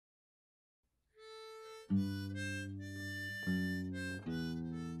Hello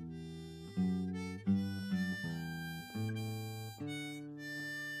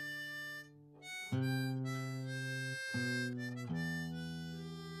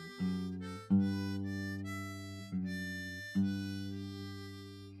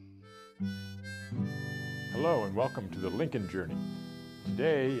and welcome to the Lincoln Journey.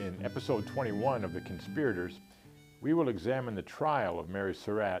 Today, in episode 21 of the Conspirators, we will examine the trial of Mary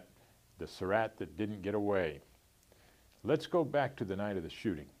Surratt, the Surratt that didn't get away. Let's go back to the night of the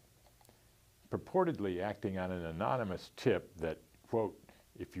shooting. Purportedly acting on an anonymous tip that, quote,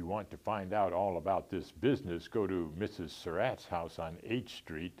 if you want to find out all about this business, go to Mrs. Surratt's house on H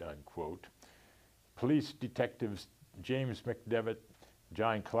Street, unquote, police detectives James McDevitt,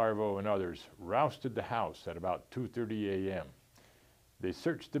 John Clarvo, and others rousted the house at about 2:30 a.m. They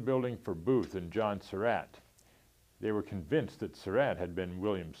searched the building for Booth and John Surratt. They were convinced that Surratt had been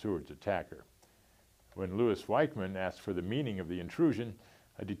William Seward's attacker. When Louis Weichman asked for the meaning of the intrusion,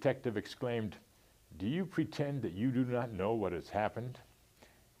 a detective exclaimed, "Do you pretend that you do not know what has happened?"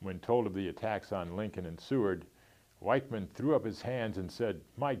 When told of the attacks on Lincoln and Seward, Weichman threw up his hands and said,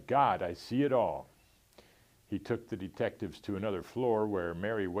 "My God, I see it all." He took the detectives to another floor where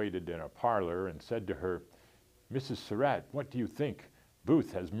Mary waited in a parlor and said to her, "Mrs. Surratt, what do you think?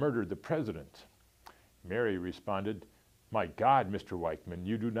 Booth has murdered the president." Mary responded, "My God, Mr. Weichman,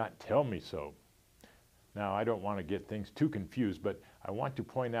 you do not tell me so." Now, I don't want to get things too confused, but I want to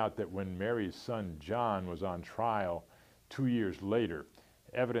point out that when Mary's son John was on trial 2 years later,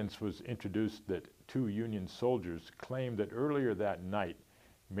 evidence was introduced that 2 Union soldiers claimed that earlier that night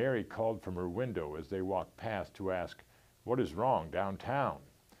Mary called from her window as they walked past to ask, "What is wrong downtown?"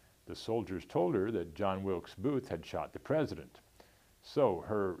 The soldiers told her that John Wilkes Booth had shot the president. So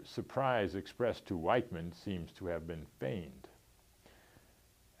her surprise expressed to Weichman seems to have been feigned.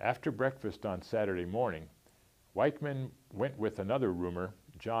 After breakfast on Saturday morning, Weichman went with another roomer,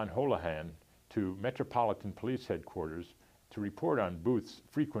 John Holohan, to Metropolitan Police Headquarters to report on Booth's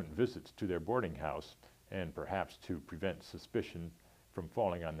frequent visits to their boarding house and perhaps to prevent suspicion from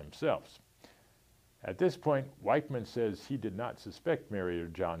falling on themselves. At this point, Weichman says he did not suspect Mary or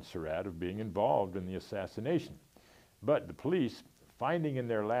John Surratt of being involved in the assassination. But the police, finding in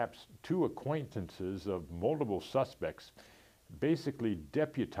their laps 2 acquaintances of multiple suspects, basically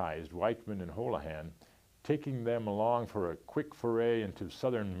deputized Weichman and Holohan, taking them along for a quick foray into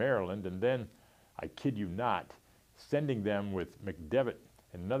southern Maryland, and then, I kid you not, sending them with McDevitt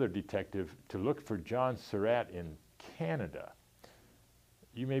and another detective to look for John Surratt in Canada.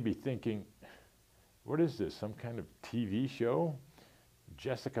 You may be thinking, what is this, some kind of TV show?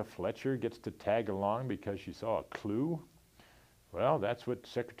 Jessica Fletcher gets to tag along because she saw a clue? Well, that's what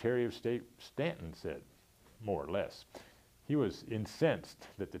Secretary of State Stanton said, more or less. He was incensed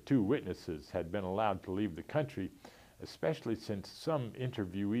that the 2 witnesses had been allowed to leave the country, especially since some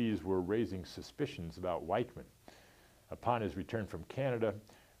interviewees were raising suspicions about Weichman. Upon his return from Canada,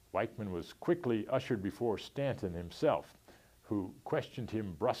 Weichman was quickly ushered before Stanton himself, who questioned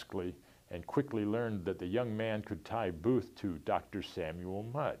him brusquely and quickly learned that the young man could tie Booth to Dr. Samuel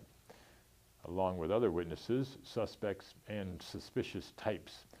Mudd. Along with other witnesses, suspects, and suspicious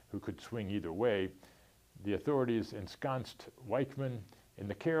types who could swing either way, the authorities ensconced Weichman in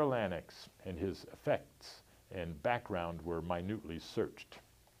the Carroll Annex, and his effects and background were minutely searched.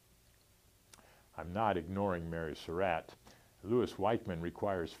 I'm not ignoring Mary Surratt. Louis Weichman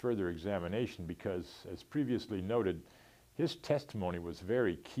requires further examination because, as previously noted, his testimony was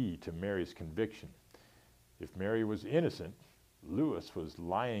very key to Mary's conviction. If Mary was innocent, Louis was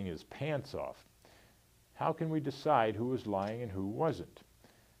lying his pants off. How can we decide who was lying and who wasn't?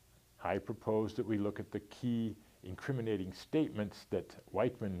 I propose that we look at the key incriminating statements that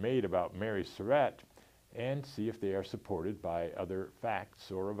Weichman made about Mary Surratt and see if they are supported by other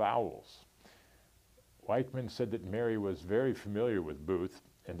facts or avowals. Weichman said that Mary was very familiar with Booth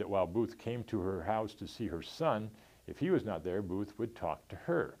and that while Booth came to her house to see her son, if he was not there, Booth would talk to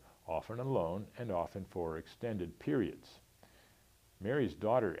her, often alone and often for extended periods. Mary's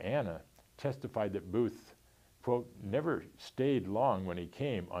daughter, Anna, testified that Booth, quote, never stayed long when he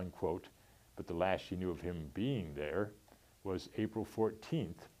came, unquote, but the last she knew of him being there was April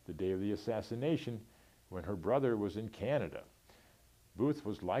 14th, the day of the assassination, when her brother was in Canada. Booth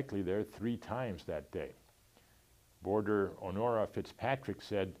was likely there 3 times that day. Boarder Honora Fitzpatrick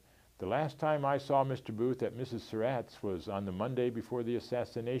said, "The last time I saw Mr. Booth at Mrs. Surratt's was on the Monday before the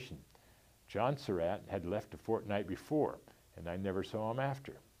assassination. John Surratt had left a fortnight before, and I never saw him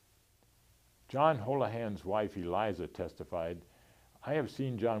after." John Holohan's wife Eliza testified, "I have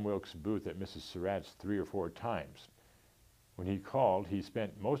seen John Wilkes Booth at Mrs. Surratt's 3 or 4 times. When he called, he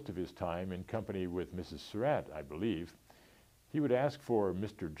spent most of his time in company with Mrs. Surratt, I believe. He would ask for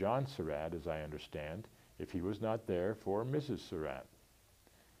Mr. John Surratt, as I understand, if he was not there, for Mrs. Surratt.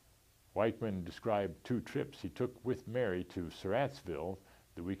 Whiteman described 2 trips he took with Mary to Surrattsville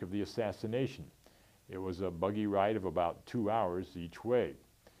the week of the assassination. It was a buggy ride of about 2 hours each way.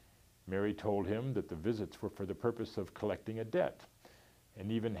 Mary told him that the visits were for the purpose of collecting a debt,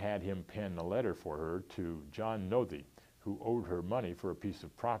 and even had him pen a letter for her to John Nothey, who owed her money for a piece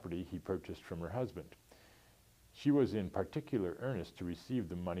of property he purchased from her husband. She was in particular earnest to receive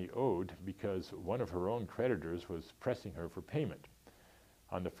the money owed because one of her own creditors was pressing her for payment.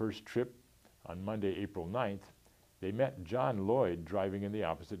 On the first trip, on Monday, April 9th, they met John Lloyd driving in the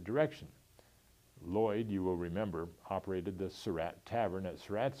opposite direction. Lloyd, you will remember, operated the Surratt Tavern at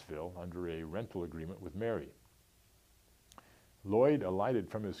Surrattsville under a rental agreement with Mary. Lloyd alighted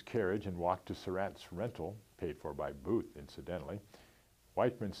from his carriage and walked to Surratt's rental, paid for by Booth, incidentally.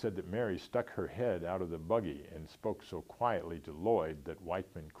 Whiteman said that Mary stuck her head out of the buggy and spoke so quietly to Lloyd that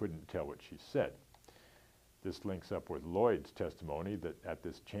Whiteman couldn't tell what she said. This links up with Lloyd's testimony that at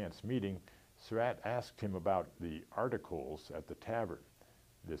this chance meeting, Surratt asked him about the articles at the tavern.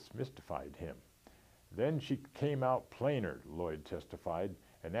 This mystified him. Then she came out plainer, Lloyd testified,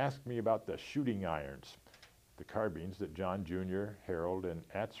 and asked me about the shooting irons, the carbines that John Jr., Harold, and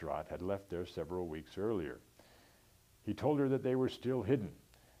Atzerodt had left there several weeks earlier. He told her that they were still hidden,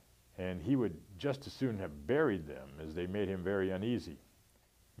 and he would just as soon have buried them, as they made him very uneasy.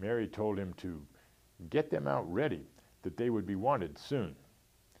 Mary told him to get them out ready, that they would be wanted soon.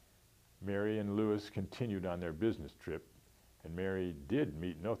 Mary and Lewis continued on their business trip, and Mary did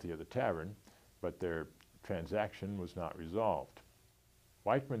meet Nothey at the tavern, but their transaction was not resolved.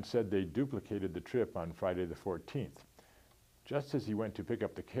 Whiteman said they duplicated the trip on Friday the 14th. Just as he went to pick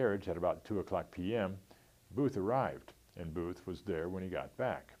up the carriage at about 2:00 p.m., Booth arrived, and Booth was there when he got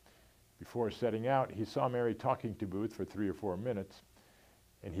back. Before setting out, he saw Mary talking to Booth for 3 or 4 minutes,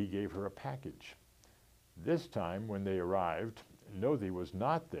 and he gave her a package. This time, when they arrived, Nothey was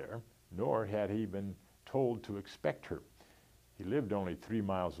not there, nor had he been told to expect her. He lived only 3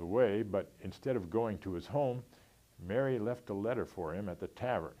 miles away, but instead of going to his home, Mary left a letter for him at the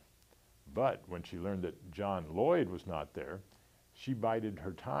tavern. But when she learned that John Lloyd was not there, she bided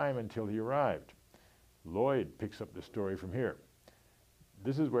her time until he arrived. Lloyd picks up the story from here.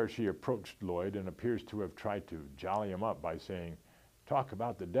 This is where she approached Lloyd and appears to have tried to jolly him up by saying, "Talk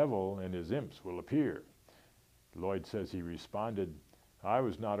about the devil and his imps will appear." Lloyd says he responded, "I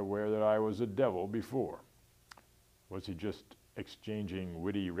was not aware that I was a devil before." Was he just exchanging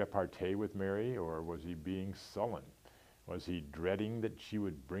witty repartee with Mary, or was he being sullen? Was he dreading that she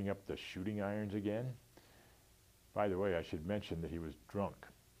would bring up the shooting irons again? By the way, I should mention that he was drunk.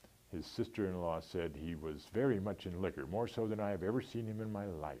 His sister-in-law said he was very much in liquor, more so than I have ever seen him in my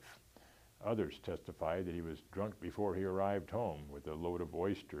life. Others testified that he was drunk before he arrived home with a load of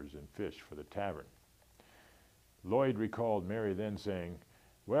oysters and fish for the tavern. Lloyd recalled Mary then saying,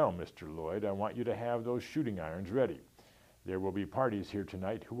 "Well, Mr. Lloyd, I want you to have those shooting irons ready. There will be parties here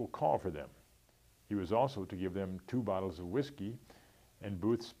tonight who will call for them." He was also to give them 2 bottles of whiskey and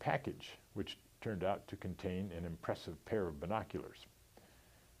Booth's package, which turned out to contain an impressive pair of binoculars.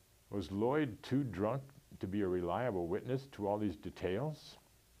 Was Lloyd too drunk to be a reliable witness to all these details?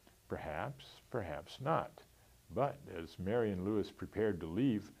 Perhaps, perhaps not. But as Mary and Lewis prepared to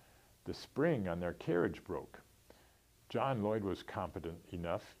leave, the spring on their carriage broke. John Lloyd was competent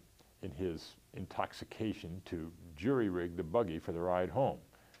enough in his intoxication to jury-rig the buggy for the ride home,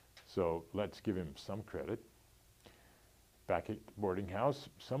 so let's give him some credit. Back at the boarding house,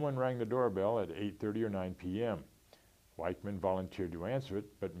 someone rang the doorbell at 8:30 or 9 p.m. Whiteman volunteered to answer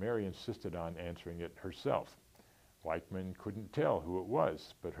it, but Mary insisted on answering it herself. Whiteman couldn't tell who it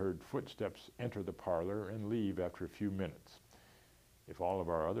was, but heard footsteps enter the parlor and leave after a few minutes. If all of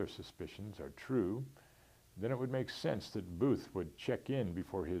our other suspicions are true, then it would make sense that Booth would check in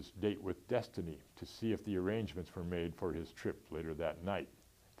before his date with Destiny to see if the arrangements were made for his trip later that night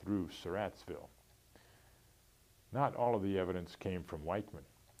through Surrattsville. Not all of the evidence came from Whiteman.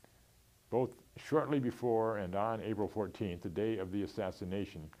 Both shortly before and on April 14th, the day of the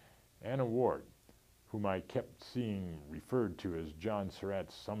assassination, Anna Ward, whom I kept seeing referred to as John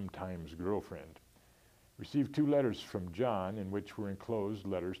Surratt's sometimes girlfriend, received 2 letters from John in which were enclosed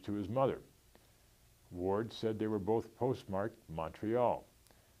letters to his mother. Ward said they were both postmarked Montreal.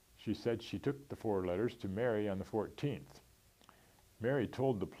 She said she took the 4 letters to Mary on the 14th. Mary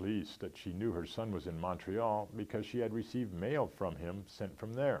told the police that she knew her son was in Montreal because she had received mail from him sent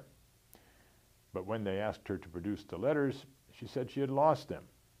from there. But when they asked her to produce the letters, she said she had lost them.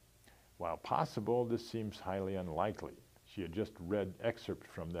 While possible, this seems highly unlikely. She had just read excerpts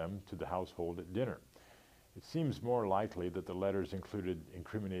from them to the household at dinner. It seems more likely that the letters included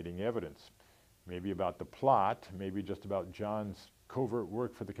incriminating evidence, maybe about the plot, maybe just about John's covert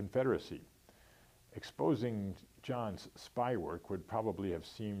work for the Confederacy. Exposing John's spy work would probably have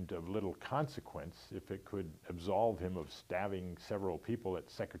seemed of little consequence if it could absolve him of stabbing several people at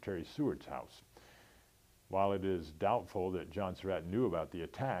Secretary Seward's house. While it is doubtful that John Surratt knew about the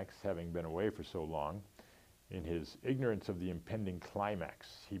attacks, having been away for so long, in his ignorance of the impending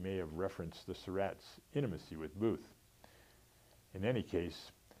climax, he may have referenced the Surratts' intimacy with Booth. In any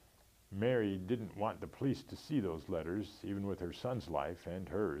case, Mary didn't want the police to see those letters, even with her son's life and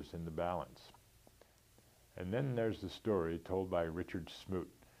hers in the balance. And then there's the story told by Richard Smoot,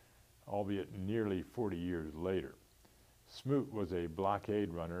 albeit nearly 40 years later. Smoot was a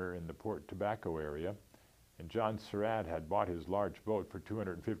blockade runner in the Port Tobacco area, and John Surratt had bought his large boat for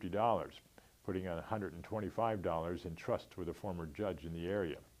 $250, putting on $125 in trust with a former judge in the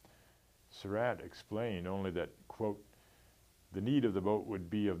area. Surratt explained only that, quote, the need of the boat would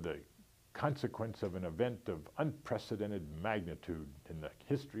be of the consequence of an event of unprecedented magnitude in the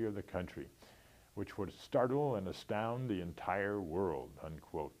history of the country, which would startle and astound the entire world,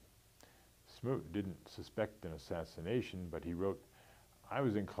 unquote. Smoot didn't suspect an assassination, but he wrote, I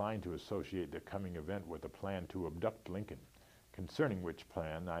was inclined to associate the coming event with a plan to abduct Lincoln, concerning which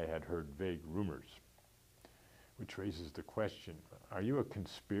plan I had heard vague rumors. Which raises the question, are you a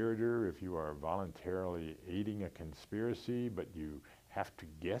conspirator if you are voluntarily aiding a conspiracy, but you have to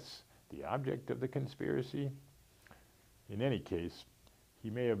guess the object of the conspiracy? In any case, he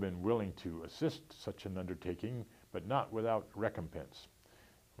may have been willing to assist such an undertaking, but not without recompense.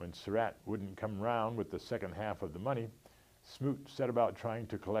 When Surratt wouldn't come round with the second half of the money, Smoot set about trying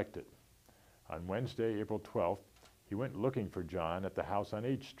to collect it. On Wednesday, April 12th, he went looking for John at the house on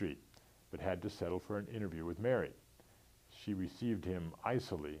H Street, but had to settle for an interview with Mary. She received him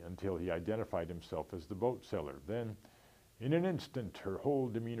icily until he identified himself as the boat seller. Then, in an instant, her whole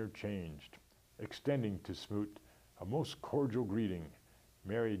demeanor changed. Extending to Smoot a most cordial greeting,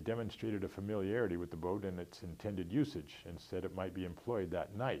 Mary demonstrated a familiarity with the boat and its intended usage, and said it might be employed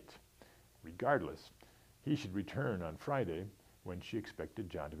that night. Regardless, he should return on Friday, when she expected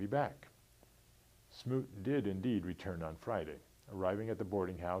John to be back. Smoot did indeed return on Friday, arriving at the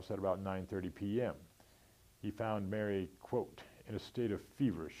boarding house at about 9:30 p.m. He found Mary, quote, in a state of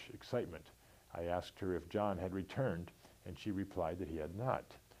feverish excitement. I asked her if John had returned, and she replied that he had not.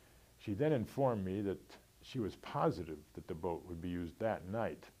 She then informed me that she was positive that the boat would be used that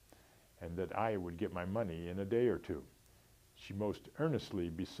night, and that I would get my money in a day or two. She most earnestly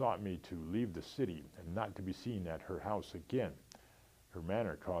besought me to leave the city and not to be seen at her house again. Her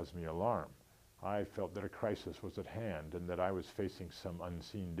manner caused me alarm. I felt that a crisis was at hand and that I was facing some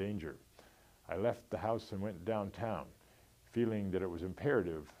unseen danger. I left the house and went downtown, feeling that it was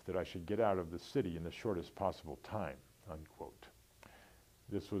imperative that I should get out of the city in the shortest possible time, unquote.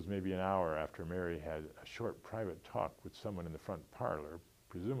 This was maybe an hour after Mary had a short private talk with someone in the front parlor,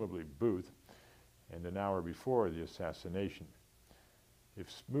 presumably Booth, and an hour before the assassination.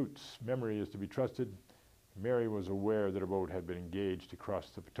 If Smoot's memory is to be trusted, Mary was aware that a boat had been engaged to cross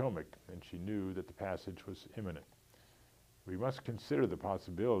the Potomac, and she knew that the passage was imminent. We must consider the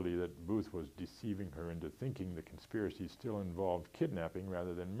possibility that Booth was deceiving her into thinking the conspiracy still involved kidnapping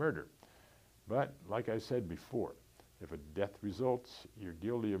rather than murder. But, like I said before, if a death results, you're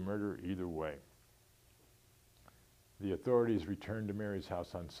guilty of murder either way. The authorities returned to Mary's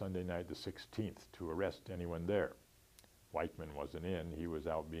house on Sunday night the 16th to arrest anyone there. Whiteman wasn't in, he was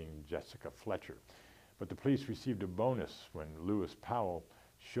out being Jessica Fletcher. But the police received a bonus when Lewis Powell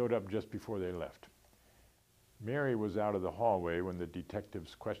showed up just before they left. Mary was out of the hallway when the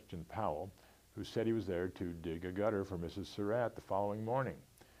detectives questioned Powell, who said he was there to dig a gutter for Mrs. Surratt the following morning.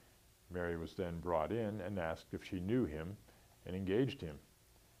 Mary was then brought in and asked if she knew him and engaged him.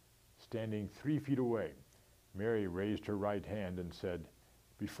 Standing 3 feet away, Mary raised her right hand and said,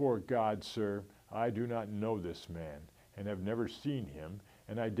 "Before God, sir, I do not know this man and have never seen him,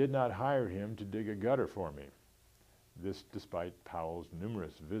 and I did not hire him to dig a gutter for me." This despite Powell's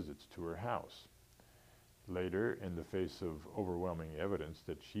numerous visits to her house. Later, in the face of overwhelming evidence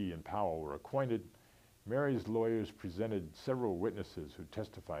that she and Powell were acquainted, Mary's lawyers presented several witnesses who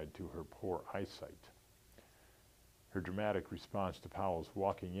testified to her poor eyesight. Her dramatic response to Powell's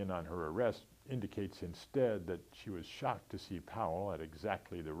walking in on her arrest indicates instead that she was shocked to see Powell at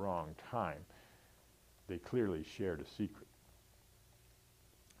exactly the wrong time. They clearly shared a secret.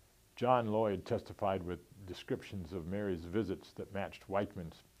 John Lloyd testified with descriptions of Mary's visits that matched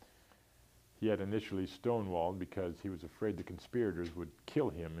Whiteman's. He had initially stonewalled because he was afraid the conspirators would kill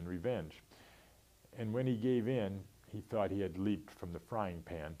him in revenge. And when he gave in, he thought he had leaped from the frying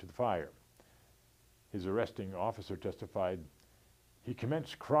pan to the fire. His arresting officer testified, "He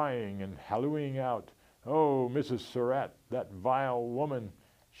commenced crying and hallooing out, 'Oh, Mrs. Surratt, that vile woman,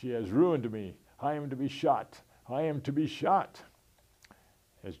 she has ruined me. I am to be shot. I am to be shot.'"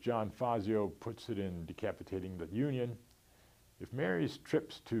 As John Fazio puts it in Decapitating the Union, if Mary's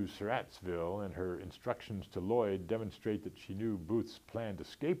trips to Surrattsville and her instructions to Lloyd demonstrate that she knew Booth's planned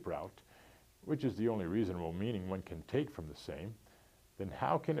escape route, which is the only reasonable meaning one can take from the same, then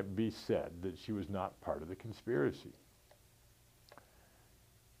how can it be said that she was not part of the conspiracy?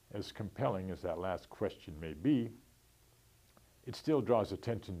 As compelling as that last question may be, it still draws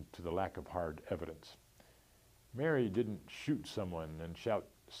attention to the lack of hard evidence. Mary didn't shoot someone and shout,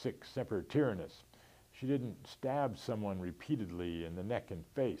 "Sic semper tyrannis." She didn't stab someone repeatedly in the neck and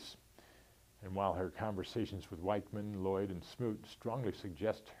face. And while her conversations with Weichman, Lloyd, and Smoot strongly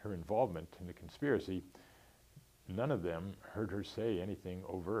suggest her involvement in the conspiracy, none of them heard her say anything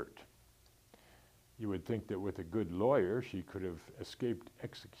overt. You would think that with a good lawyer, she could have escaped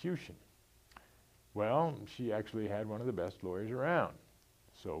execution. Well, she actually had one of the best lawyers around.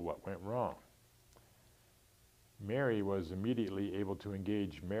 So what went wrong? Mary was immediately able to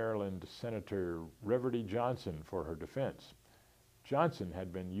engage Maryland Senator Reverdy Johnson for her defense. Johnson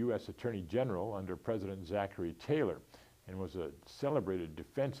had been U.S. Attorney General under President Zachary Taylor and was a celebrated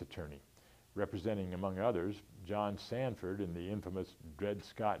defense attorney, representing, among others, John Sanford in the infamous Dred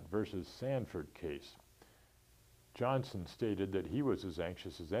Scott versus Sanford case. Johnson stated that he was as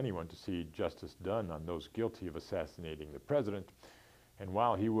anxious as anyone to see justice done on those guilty of assassinating the president, and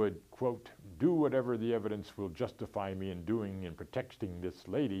while he would, quote, "do whatever the evidence will justify me in doing in protecting this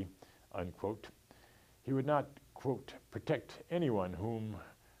lady," unquote, he would not, quote, "protect anyone whom,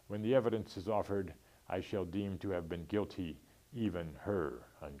 when the evidence is offered, I shall deem to have been guilty, even her,"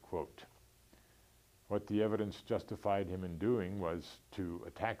 unquote. What the evidence justified him in doing was to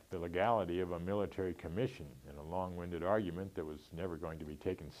attack the legality of a military commission in a long-winded argument that was never going to be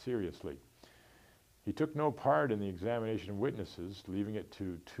taken seriously. He took no part in the examination of witnesses, leaving it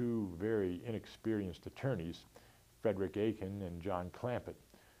to two very inexperienced attorneys, Frederick Aiken and John Clampett,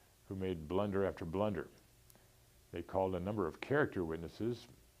 who made blunder after blunder. They called a number of character witnesses,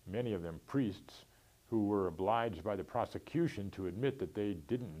 many of them priests, who were obliged by the prosecution to admit that they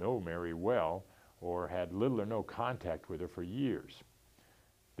didn't know Mary well or had little or no contact with her for years.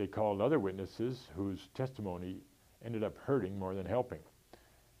 They called other witnesses whose testimony ended up hurting more than helping.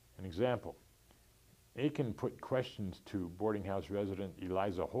 An example, Aiken put questions to boarding house resident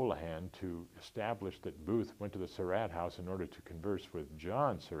Eliza Holohan to establish that Booth went to the Surratt house in order to converse with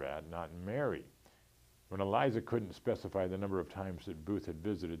John Surratt, not Mary. When Eliza couldn't specify the number of times that Booth had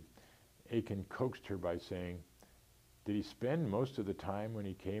visited, Aiken coaxed her by saying, "Did he spend most of the time when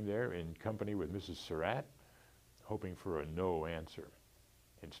he came there in company with Mrs. Surratt?" hoping for a no answer.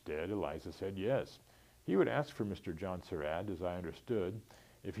 Instead, Eliza said yes. He would ask for Mr. John Surratt, as I understood,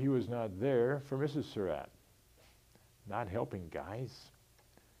 if he was not there for Mrs. Surratt. Not helping, guys.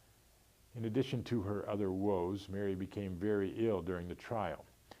 In addition to her other woes, Mary became very ill during the trial.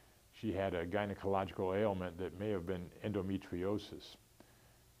 She had a gynecological ailment that may have been endometriosis.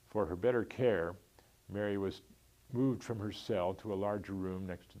 For her better care, Mary was moved from her cell to a larger room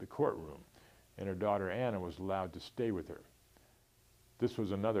next to the courtroom, and her daughter Anna was allowed to stay with her. This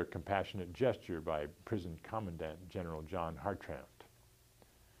was another compassionate gesture by Prison Commandant General John Hartranft.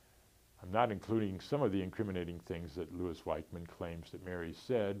 I'm not including some of the incriminating things that Louis Weichman claims that Mary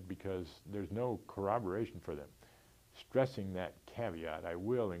said because there's no corroboration for them. Stressing that caveat, I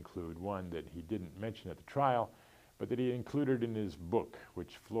will include one that he didn't mention at the trial, but that he included in his book,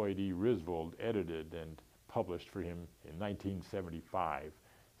 which Floyd E. Risvold edited and published for him in 1975,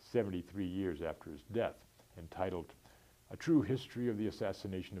 73 years after his death, entitled A True History of the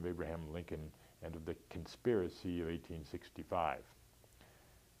Assassination of Abraham Lincoln and of the Conspiracy of 1865.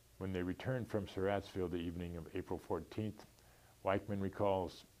 When they returned from Surrattsville the evening of April 14th, Weichman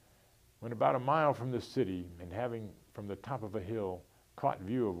recalls, "When about a mile from the city and having from the top of a hill caught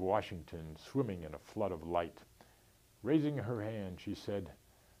view of Washington swimming in a flood of light, raising her hand, she said,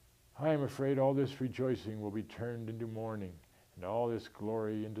 'I am afraid all this rejoicing will be turned into mourning and all this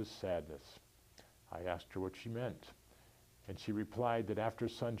glory into sadness.' I asked her what she meant, and she replied that after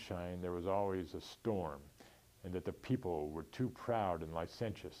sunshine there was always a storm, and that the people were too proud and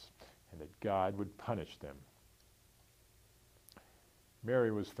licentious, and that God would punish them."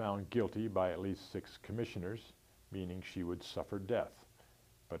 Mary was found guilty by at least 6 commissioners, meaning she would suffer death.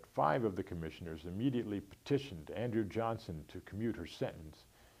 But 5 of the commissioners immediately petitioned Andrew Johnson to commute her sentence,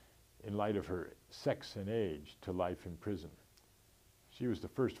 in light of her sex and age, to life in prison. She was the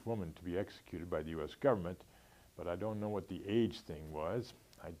first woman to be executed by the U.S. government, but I don't know what the age thing was.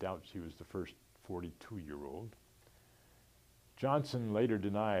 I doubt she was the first 42-year-old. Johnson later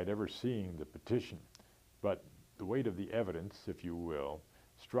denied ever seeing the petition, but the weight of the evidence, if you will,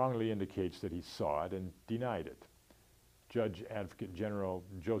 strongly indicates that he saw it and denied it. Judge Advocate General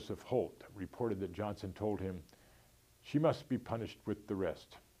Joseph Holt reported that Johnson told him she must be punished with the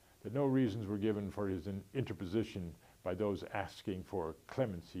rest, that no reasons were given for his interposition by those asking for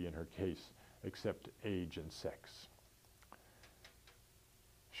clemency in her case, except age and sex.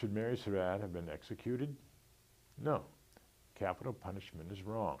 Should Mary Surratt have been executed? No. Capital punishment is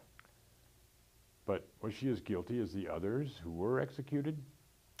wrong. But was she as guilty as the others who were executed?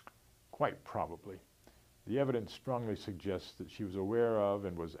 Quite probably. The evidence strongly suggests that she was aware of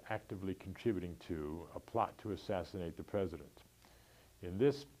and was actively contributing to a plot to assassinate the president. In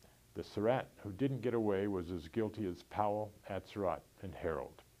this, the Surratt who didn't get away was as guilty as Powell, Surratt, and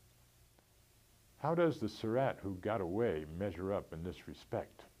Harold. How does the Surratt who got away measure up in this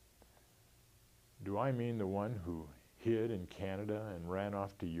respect? Do I mean the one who hid in Canada and ran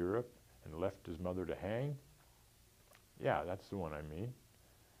off to Europe and left his mother to hang? Yeah, that's the one I mean.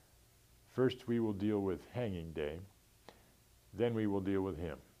 First we will deal with Hanging Day, then we will deal with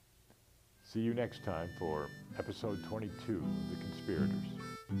him. See you next time for episode 22 of The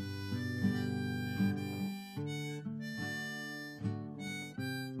Conspirators.